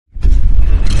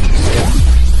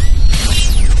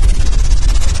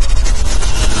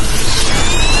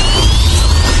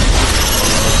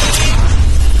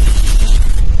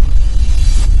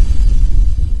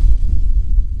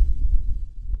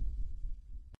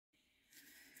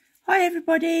Hi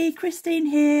everybody, Christine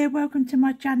here. Welcome to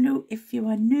my channel. If you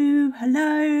are new,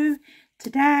 hello.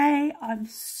 Today I'm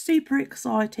super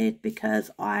excited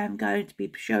because I am going to be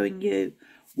showing you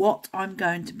what I'm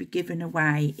going to be giving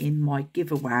away in my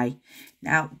giveaway.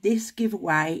 Now this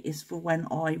giveaway is for when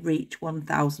I reach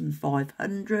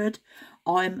 1,500.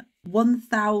 I'm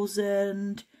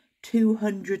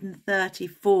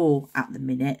 1,234 at the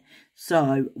minute,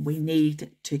 so we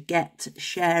need to get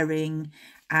sharing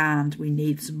and we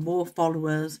need some more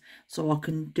followers so I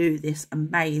can do this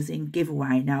amazing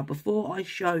giveaway. Now before I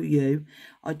show you,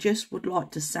 I just would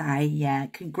like to say, yeah,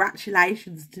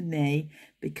 congratulations to me,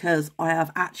 because I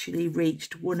have actually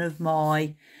reached one of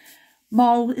my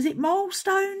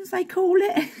milestones they call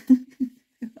it?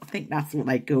 I think that's what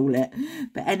they call it.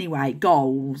 But anyway,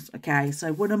 goals. Okay,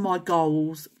 so one of my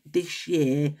goals this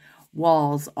year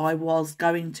was I was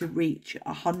going to reach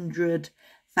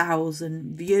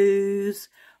 100,000 views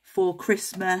for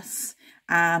Christmas,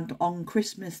 and on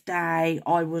Christmas Day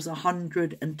I was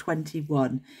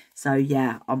 121. So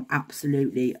yeah, I'm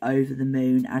absolutely over the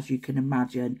moon, as you can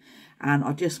imagine. And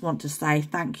I just want to say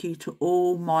thank you to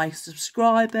all my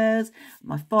subscribers,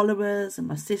 my followers and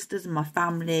my sisters and my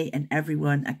family and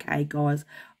everyone. Okay guys,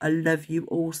 I love you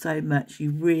all so much.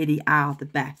 You really are the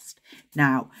best.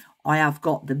 Now I have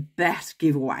got the best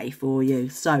giveaway for you.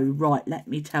 So right, let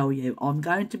me tell you, I'm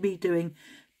going to be doing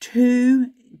 2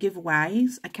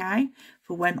 giveaways, okay,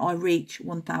 for when I reach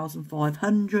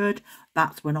 1,500.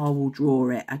 That's when I will draw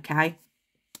it, okay.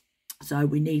 So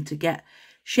we need to get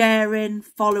sharing,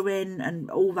 following and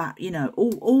all that, you know,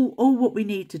 all what we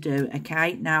need to do,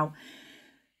 okay. Now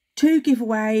 2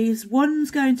 giveaways, one's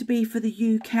going to be for the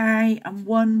UK and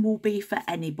one will be for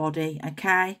anybody,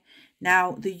 okay.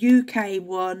 Now the UK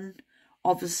one,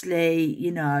 obviously,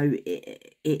 you know,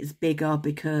 it's bigger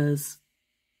because,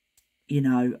 you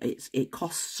know, it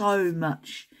costs so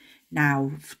much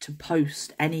now to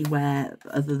post anywhere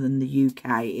other than the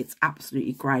UK. It's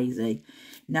absolutely crazy.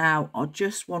 Now I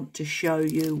just want to show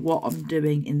you what I'm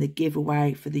doing in the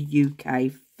giveaway for the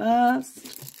UK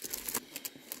first.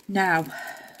 Now,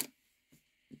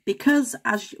 because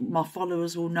as my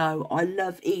followers will know, I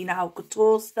love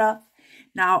Enailcouture stuff.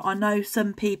 Now, I know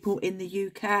some people in the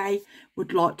UK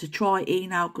would like to try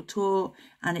Enailcouture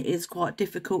and it is quite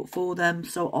difficult for them.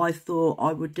 So I thought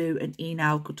I would do an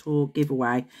Enailcouture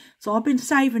giveaway. So I've been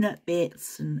saving up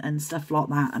bits and stuff like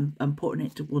that and putting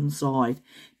it to one side.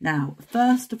 Now,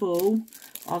 first of all,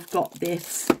 I've got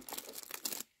this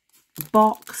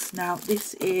box. Now,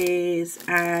 this is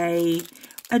a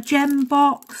gem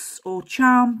box or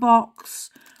charm box,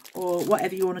 or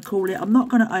whatever you want to call it. I'm not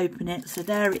going to open it, so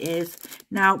there it is.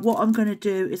 Now what I'm going to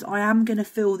do is I am going to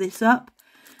fill this up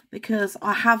because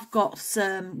I have got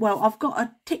some, well, I've got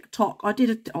a TikTok. I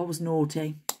was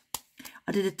naughty.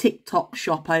 I did a TikTok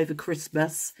shop over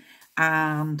Christmas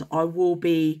and I will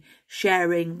be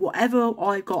sharing whatever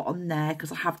I got on there,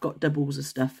 because I have got doubles of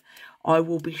stuff. I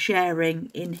will be sharing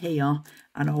in here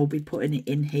and I will be putting it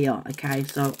in here, okay.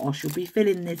 So I shall be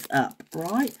filling this up,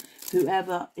 right?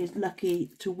 Whoever is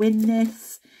lucky to win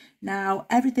this. Now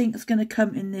everything is going to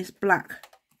come in this black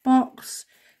box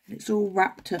and it's all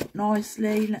wrapped up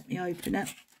nicely. Let me open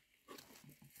it.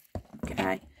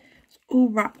 Okay, it's all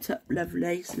wrapped up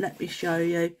lovely, so let me show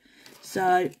you.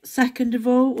 So second up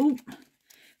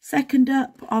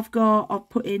I've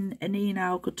put in an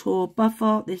Enailcouture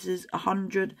buffer. This is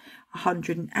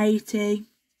 180.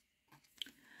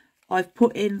 I've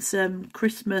put in some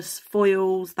Christmas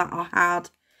foils that I had,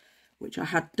 which I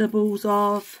had doubles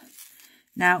of.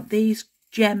 Now these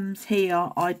gems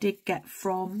here I did get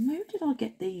from, who did I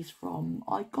get these from?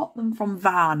 I got them from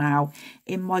VARNAIL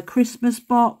in my Christmas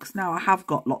box. Now I have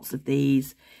got lots of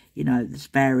these, you know, there's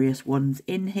various ones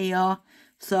in here.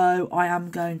 So I am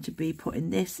going to be putting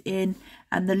this in,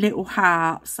 and the little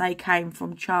hearts, they came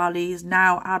from Charlie's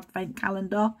Now Advent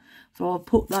Calendar. So I'll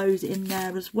put those in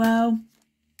there as well.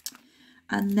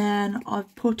 And then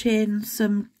I've put in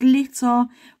some glitter.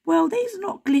 Well, these are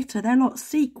not glitter, they're like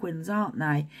sequins, aren't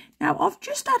they? Now, I've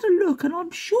just had a look and I'm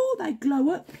sure they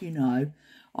glow up, you know.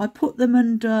 I put them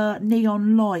under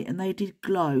neon light and they did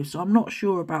glow. So I'm not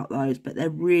sure about those, but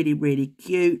they're really, really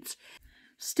cute.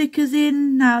 Stickers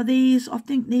in. Now these, I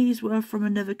think these were from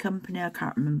another company. I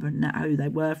can't remember now who they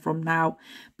were from now.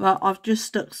 But I've just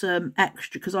stuck some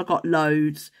extra because I got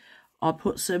loads. I'll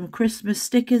put some Christmas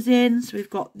stickers in. So we've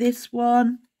got this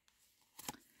one,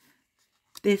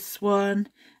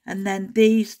 and then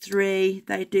these 3,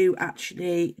 they do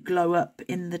actually glow up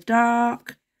in the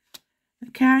dark.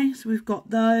 Okay, so we've got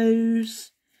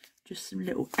those. Just some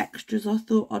little extras I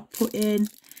thought I'd put in.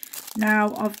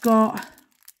 Now I've got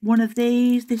one of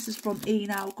these. This is from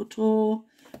Enailcouture.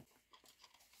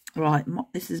 Right,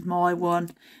 this is my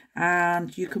one,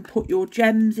 and you can put your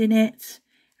gems in it,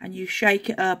 and you shake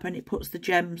it up and it puts the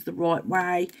gems the right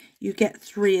way. You get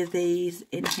 3 of these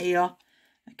in here.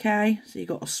 Okay, so you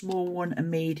got a small one, a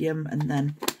medium, and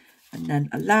then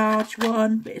a large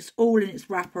one, but it's all in its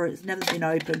wrapper. It's never been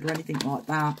opened or anything like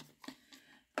that.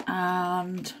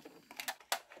 And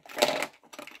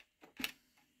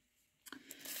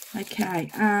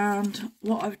okay, and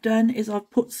what I've done is I've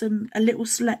put a little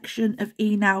selection of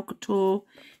Enailcouture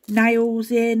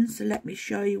nails in. So let me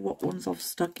show you what ones I've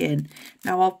stuck in.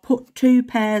 Now I've put 2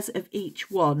 pairs of each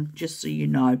one, just so you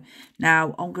know.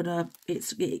 Now I'm gonna,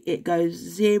 it goes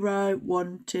 0,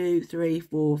 1, 2, 3,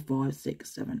 4, 5,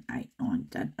 6, 7, 8, 9,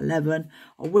 10, 11.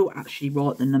 I will actually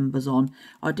write the numbers on.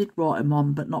 I did write them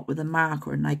on, but not with a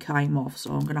marker, and they came off,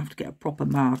 so I'm gonna have to get a proper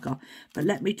marker. But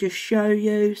let me just show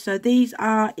you. So these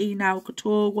are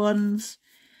Enailcouture ones.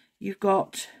 You've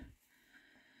got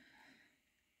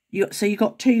so you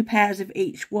got 2 pairs of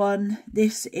each one.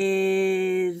 This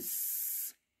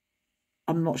is,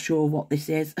 I'm not sure what this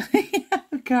is.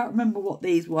 I can't remember what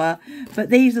these were, but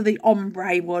these are the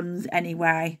ombre ones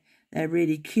anyway. They're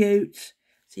really cute.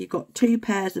 So you've got 2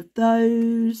 pairs of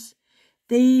those.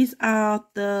 These are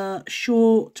the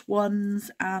short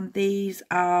ones, and these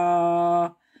are,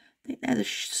 I think they're the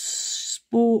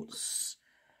sports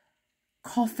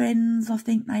coffins, I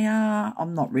think they are.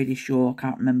 I'm not really sure, I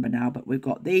can't remember now, but we've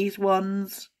got these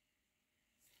ones.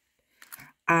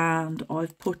 And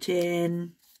I've put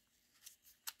in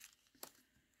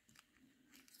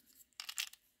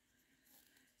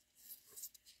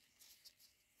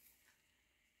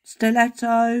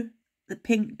stiletto, the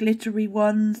pink glittery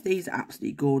ones. These are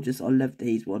absolutely gorgeous. I love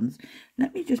these ones.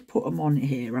 Let me just put them on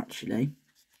here, actually.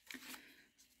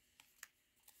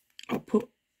 I'll put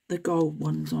the gold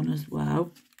ones on as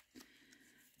well,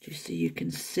 just so you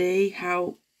can see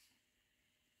how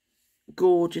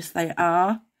gorgeous they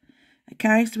are.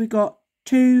 Okay, so we got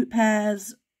 2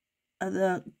 pairs of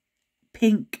the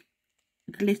pink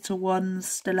glitter ones,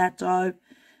 stiletto,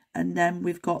 and then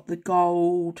we've got the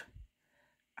gold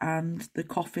and the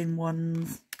coffin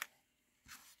ones.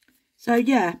 So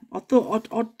yeah, I thought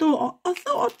I'd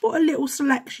put a little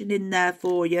selection in there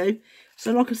for you.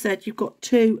 So like I said, you've got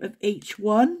 2 of each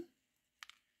one.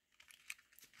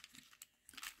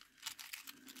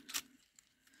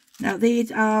 Now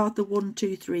these are the 1,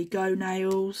 2, 3 go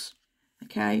nails,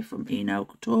 okay, from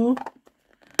Enailcouture.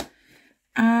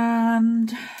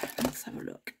 And let's have a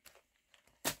look.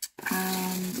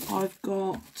 And I've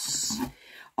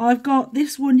got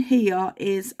this one here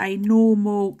is a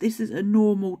normal, this is a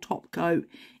normal top coat.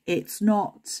 It's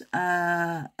not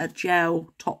a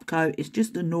gel top coat, it's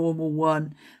just a normal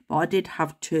one, but I did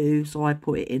have 2, so I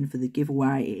put it in for the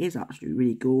giveaway. It is actually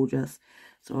really gorgeous,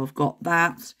 so I've got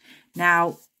that.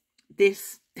 Now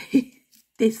this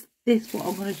what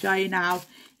I'm going to show you now,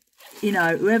 you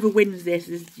know, whoever wins this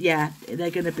is, yeah,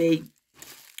 they're going to be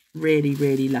really,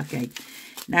 really lucky.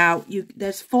 Now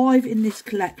there's 5 in this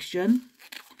collection.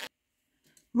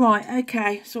 Right,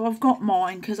 okay, so I've got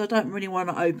mine because I don't really want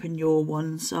to open your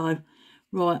one. So,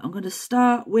 right, I'm going to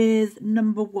start with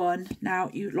number 1. Now,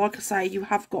 like I say, you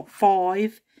have got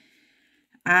 5.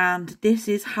 And this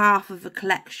is half of a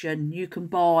collection. You can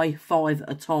buy 5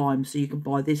 at a time. So you can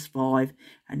buy this 5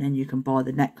 and then you can buy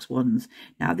the next ones.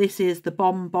 Now, this is the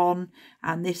bonbon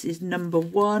and this is number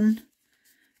 1.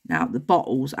 Now, the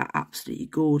bottles are absolutely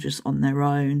gorgeous on their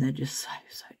own. They're just so,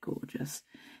 so gorgeous.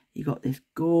 You got this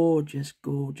gorgeous,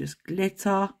 gorgeous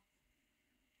glitter.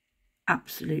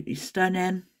 Absolutely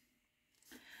stunning.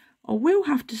 I will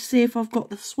have to see if I've got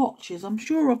the swatches. I'm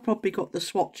sure I've probably got the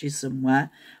swatches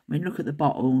somewhere. I mean, look at the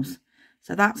bottles.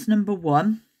 So that's number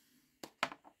 1.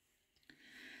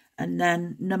 And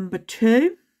then number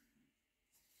 2.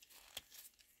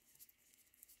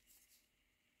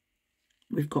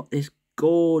 We've got this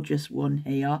gorgeous one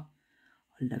here. I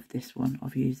love this one.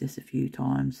 I've used this a few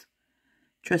times.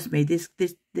 Trust me,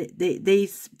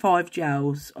 these 5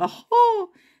 gels, oh,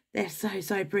 they're so,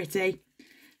 so pretty.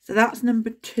 So that's number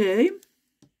 2.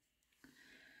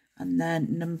 And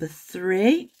then number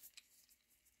 3.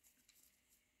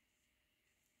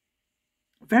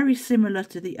 Very similar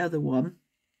to the other one.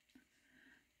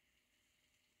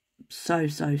 So,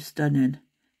 so stunning.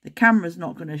 The camera's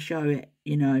not going to show it,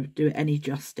 you know, do it any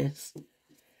justice. So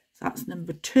that's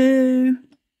number 2.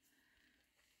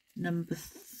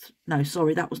 No,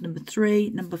 sorry, that was number 3.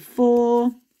 Number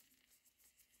 4.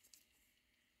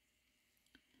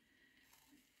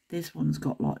 This one's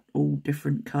got like all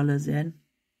different colours in.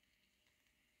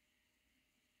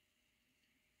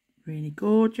 Really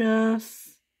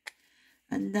gorgeous.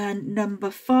 And then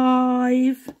number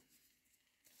 5.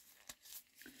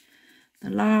 The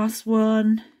last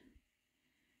one.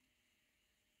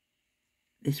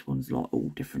 This one's like all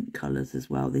different colours as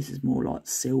well. This is more like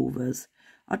silvers.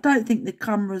 I don't think the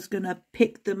camera's going to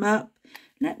pick them up.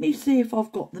 Let me see if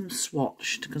I've got them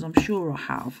swatched, because I'm sure I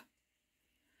have.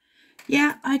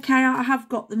 Yeah, okay, I have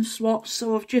got them swatched,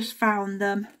 so I've just found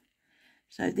them.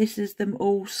 So this is them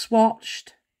all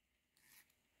swatched.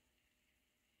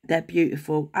 They're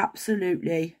beautiful,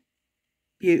 absolutely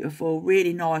beautiful,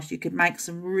 really nice. You could make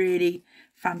some really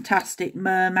fantastic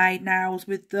mermaid nails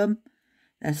with them.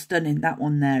 They're stunning. That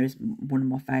one there is one of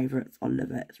my favourites. I love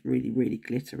it. It's really, really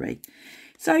glittery.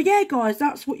 So yeah, guys,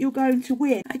 that's what you're going to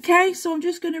win. Okay, so I'm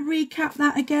just going to recap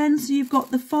that again. So you've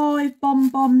got the 5 Bomb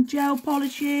Bomb gel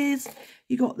polishes.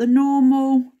 You got the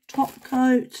normal top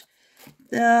coat,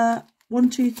 the 1,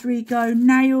 2, 3 Go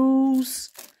nails,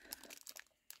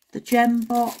 the gem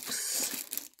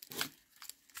box,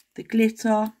 the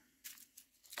glitter,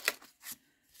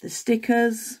 the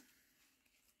stickers,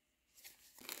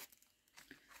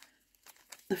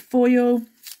 the foil,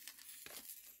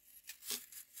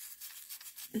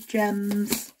 the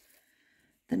gems,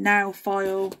 the nail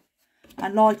file,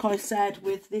 and like I said,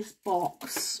 with this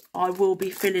box I will be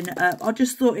filling it up. I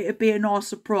just thought it would be a nice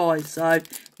surprise, so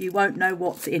you won't know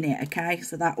what's in it, okay?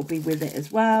 So that will be with it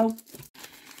as well.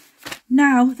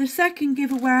 Now the second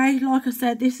giveaway, like I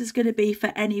said, this is going to be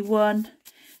for anyone.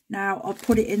 Now I'll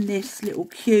put it in this little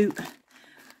cute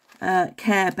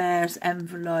Care Bears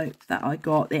envelope that I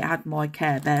got. It had my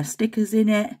Care Bear stickers in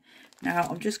it. Now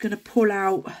I'm just going to pull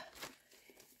out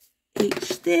each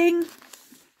thing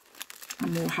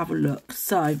and we'll have a look.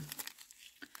 So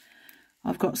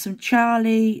I've got some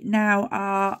Charlie Nail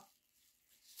Art,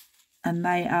 and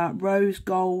they are rose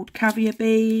gold caviar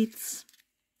beads.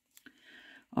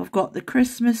 I've got the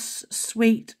Christmas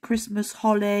Sweet Christmas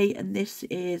Holly, and this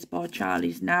is by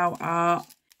Charlie's Nail Art.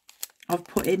 I've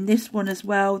put in this one as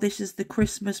well. This is the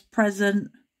Christmas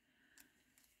present.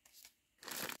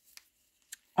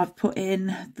 I've put in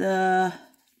the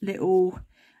little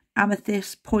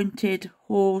amethyst pointed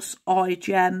horse eye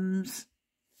gems.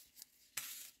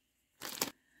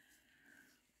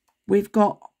 We've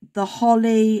got the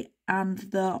holly and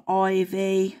the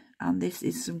ivy, and this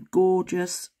is some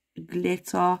gorgeous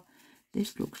glitter.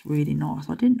 This looks really nice.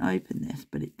 I didn't open this,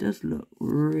 but it does look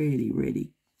really,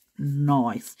 really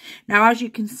nice. Now, as you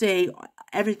can see,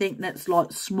 everything that's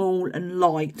like small and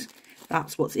light,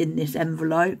 that's what's in this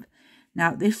envelope.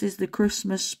 Now, this is the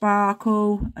Christmas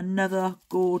Sparkle, another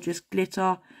gorgeous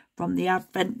glitter from the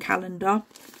Advent calendar.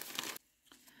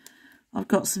 I've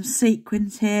got some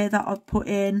sequins here that I've put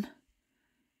in.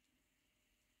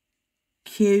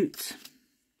 Cute.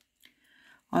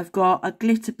 I've got a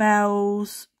Glitter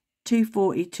Bells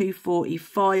 240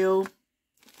 foil.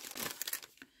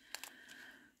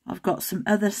 I've got some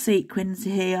other sequins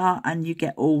here, and you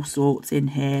get all sorts in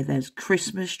here. There's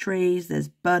Christmas trees, there's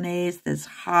bunnies, there's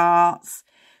hearts,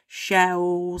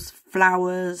 shells,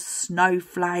 flowers,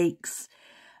 snowflakes,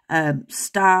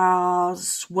 stars,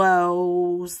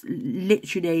 swirls.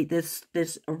 Literally,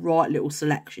 there's a right little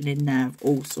selection in there of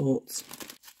all sorts.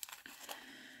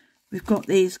 We've got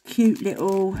these cute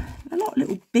little,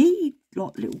 little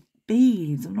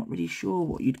beads. I'm not really sure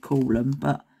what you'd call them,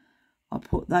 but I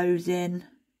put those in.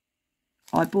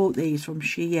 I bought these from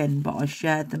Shein, but I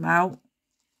shared them out.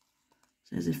 So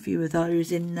there's a few of those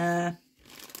in there.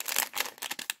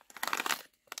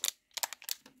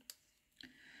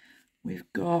 We've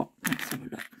got, let's have a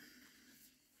look.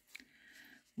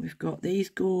 We've got these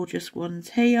gorgeous ones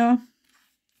here.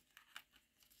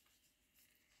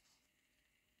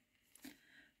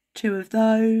 Two of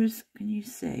those. Can you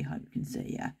see? Hope you can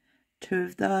see, yeah. Two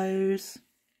of those.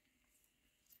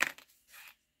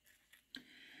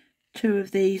 Two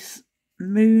of these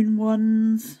moon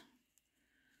ones.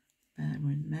 Bear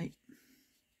with me.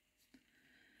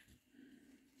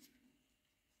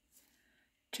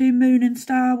 Two moon and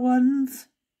star ones.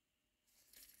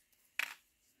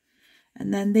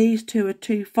 And then these two are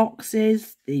two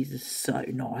foxes. These are so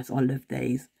nice. I love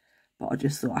these. But I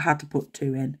just thought I had to put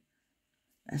two in.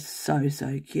 They're so,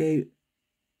 so cute.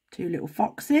 Two little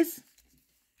foxes.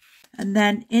 And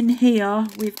then in here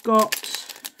we've got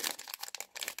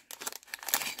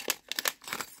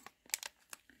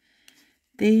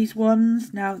these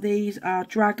ones. Now these are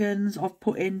dragons. I've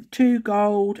put in 2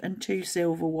 gold and 2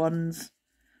 silver ones.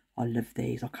 I love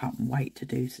these. I can't wait to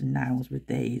do some nails with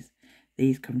these.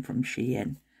 These come from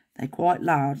Shein. They're quite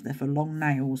large. They're for long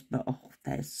nails, but oh,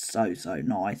 they're so, so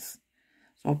nice.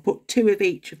 So I'll put 2 of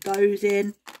each of those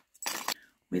in.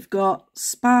 We've got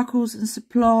Sparkles and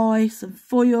Supply, some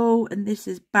foil, and this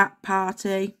is Bat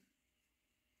Party.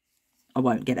 I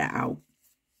won't get it out.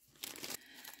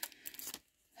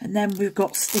 And then we've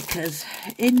got stickers.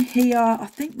 In here, I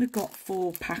think we've got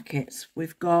 4 packets.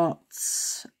 We've got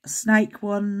snake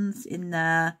ones in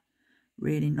there.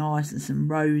 Really nice. And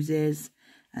some roses.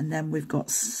 And then we've got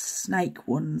snake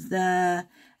ones there.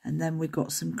 And then we've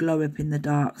got some glow up in the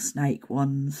dark snake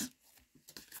ones.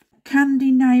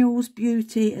 Candy Nails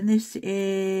Beauty. And this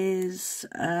is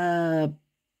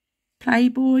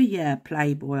Playboy. Yeah,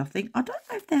 Playboy, I think. I don't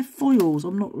know if they're foils.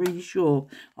 I'm not really sure.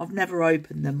 I've never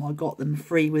opened them. I got them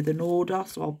free with an order,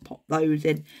 so I'll pop those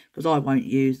in because I won't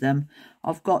use them.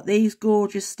 I've got these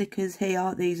gorgeous stickers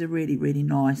here. These are really, really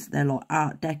nice. They're like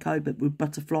Art Deco, but with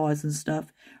butterflies and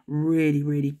stuff. Really,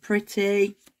 really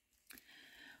pretty.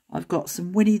 I've got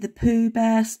some Winnie the Pooh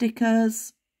Bear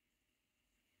stickers.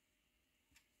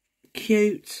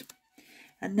 Cute.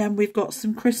 And then we've got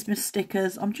some Christmas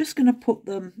stickers. I'm just going to put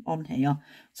them on here.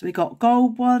 So we got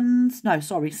gold ones. No,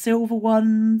 sorry, silver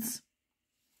ones.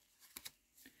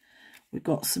 We've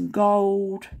got some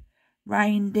gold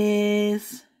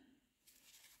reindeers.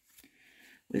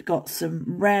 We've got some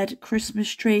red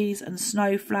Christmas trees and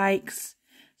snowflakes.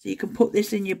 So you can put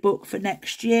this in your book for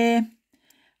next year.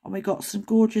 And we've got some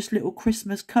gorgeous little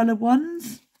Christmas colour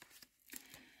ones.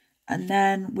 And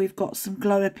then we've got some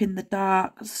glow up in the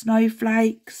dark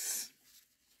snowflakes.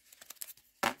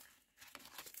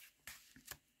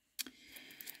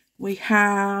 We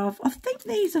have, I think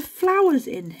these are flowers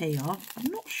in here.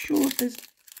 I'm not sure if there's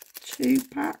 2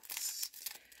 packs.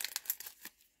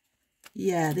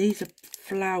 Yeah, these are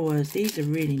flowers. These are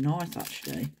really nice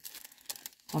actually.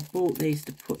 I bought these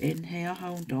to put in here.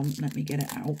 Hold on, let me get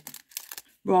it out.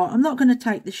 Right, I'm not going to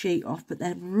take the sheet off, but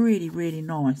they're really, really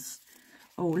nice.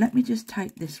 Oh, let me just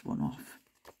take this one off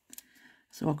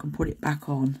so I can put it back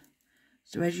on.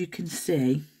 So as you can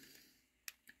see,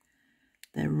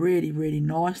 they're really, really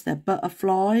nice. They're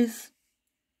butterflies.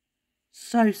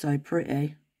 So, so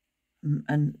pretty.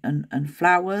 And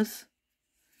flowers.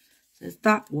 So there's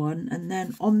that one. And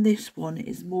then on this one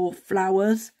is more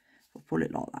flowers. If I pull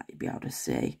it like that, you'll be able to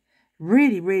see.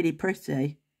 Really, really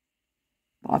pretty.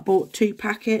 But I bought 2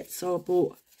 packets, so I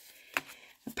bought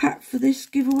a pack for this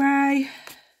giveaway.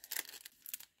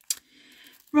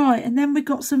 Right, and then we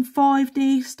got some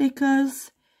 5D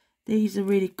stickers. These are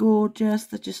really gorgeous.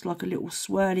 They're just like a little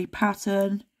swirly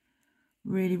pattern.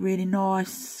 Really, really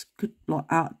nice. Good, like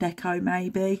Art Deco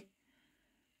maybe.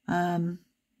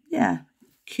 Yeah,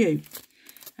 cute.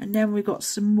 And then we got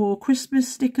some more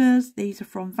Christmas stickers. These are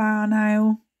from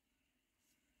VARNAIL.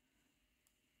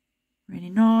 Really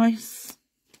nice.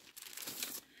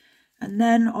 And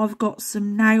then I've got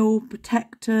some nail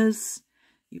protectors.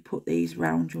 You put these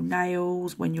around your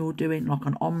nails when you're doing like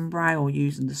an ombre or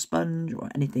using the sponge or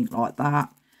anything like that.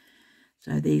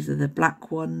 So these are the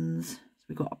black ones. So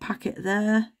we've got a packet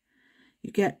there.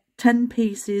 You get 10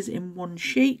 pieces in one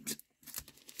sheet.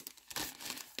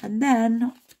 And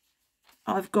then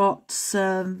I've got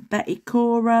some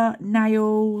Enailcouture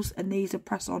nails, and these are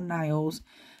press-on nails,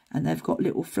 and they've got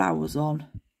little flowers on.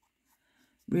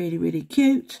 Really, really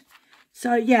cute.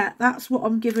 So yeah, that's what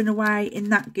I'm giving away in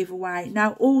that giveaway.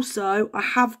 Now also, I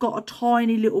have got a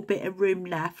tiny little bit of room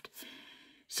left.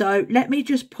 So let me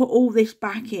just put all this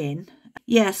back in.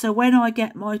 Yeah, so when I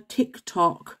get my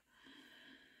TikTok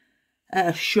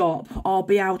shop, I'll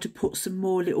be able to put some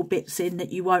more little bits in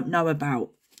that you won't know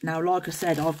about. Now, like I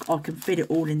said, I can fit it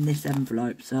all in this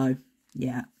envelope. So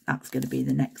yeah, that's going to be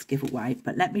the next giveaway.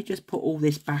 But let me just put all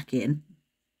this back in.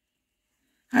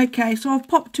 Okay, so I've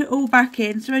popped it all back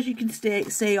in. So as you can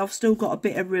see, I've still got a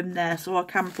bit of room there, so I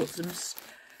can put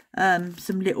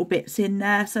some little bits in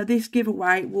there. So this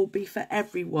giveaway will be for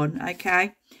everyone,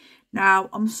 okay? Now,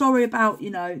 I'm sorry about, you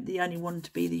know, the only one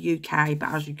to be the UK, but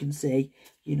as you can see,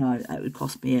 you know, it would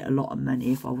cost me a lot of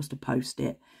money if I was to post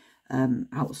it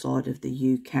outside of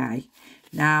the UK.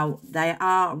 Now, there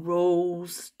are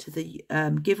rules to the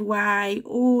giveaway.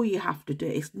 All you have to do,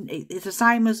 it's the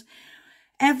same as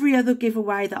every other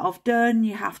giveaway that I've done.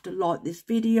 You have to like this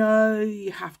video,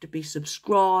 you have to be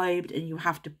subscribed, and you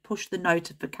have to push the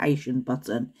notification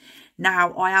button.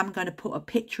 Now, I am going to put a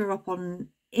picture up on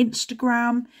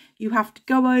Instagram. You have to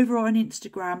go over on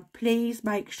Instagram. Please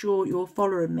make sure you're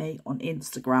following me on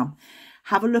Instagram.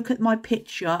 Have a look at my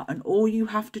picture, and all you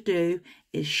have to do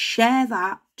is share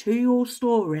that to your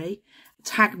story.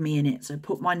 Tag me in it. So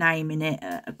put my name in it,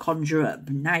 Conjure Up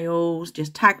Nails.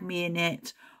 Just tag me in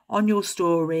it on your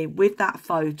story with that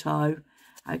photo,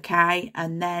 okay?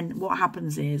 And then what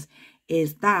happens is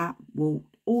that will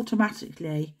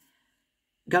automatically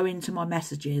go into my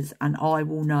messages and I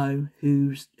will know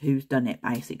who's done it,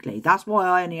 basically. That's why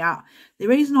I only ask. The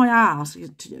reason I ask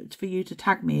is for you to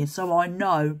tag me is so I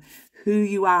know who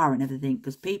you are and everything,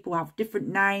 because people have different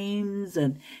names,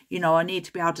 and you know, I need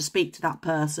to be able to speak to that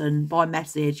person by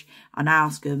message and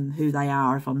ask them who they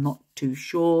are if I'm not too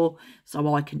sure,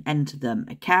 so I can enter them.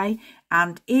 Okay,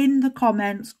 and in the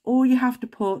comments all you have to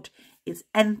put is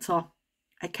enter,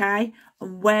 okay,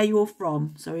 and where you're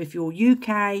from. So if you're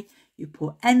UK, you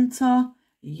put enter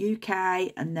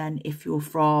UK, and then if you're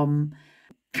from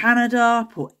Canada,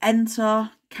 put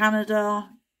enter Canada,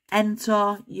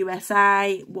 enter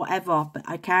USA, whatever. But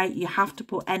okay, you have to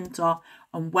put enter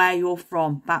and where you're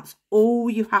from. That's all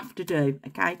you have to do.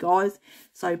 Okay, guys,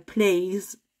 so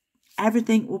please,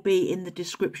 everything will be in the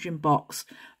description box.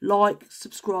 Like,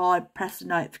 subscribe, press the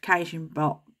notification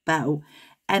bell,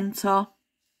 enter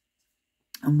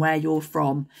and where you're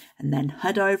from, and then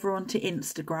head over onto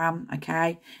Instagram,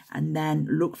 okay, and then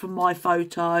look for my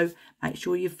photo. Make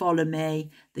sure you follow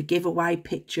me, the giveaway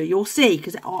picture, you'll see,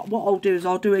 because what I'll do is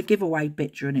I'll do a giveaway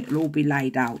picture and it'll all be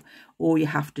laid out. All you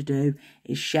have to do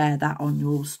is share that on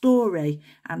your story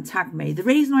and tag me. The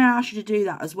reason I asked you to do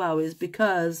that as well is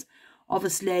because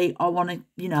obviously I want to,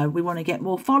 you know, we want to get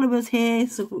more followers here,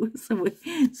 so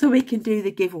we can do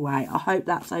the giveaway. I hope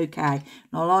that's okay.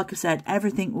 Now, like I said,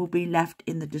 everything will be left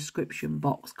in the description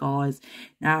box, guys.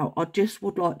 Now, I just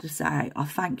would like to say I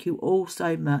thank you all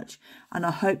so much, and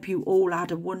I hope you all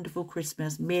had a wonderful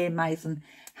Christmas. Me and Mason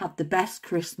had the best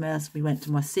Christmas. We went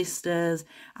to my sister's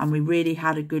and we really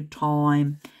had a good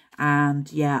time. And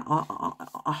yeah,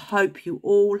 I hope you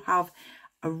all have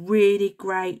a really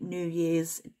great New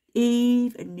Year's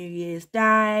Eve and New Year's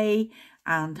Day,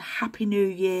 and Happy New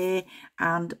Year.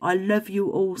 And I love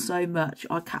you all so much.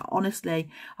 I can't, honestly,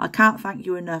 I can't thank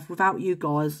you enough. Without you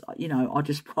guys, you know,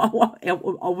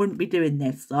 I wouldn't be doing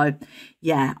this. So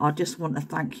yeah, I just want to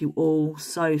thank you all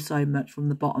so much from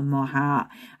the bottom of my heart.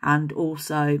 And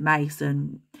also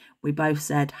Mason, we both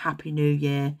said Happy New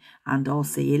Year, and I'll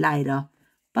see you later.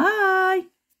 Bye.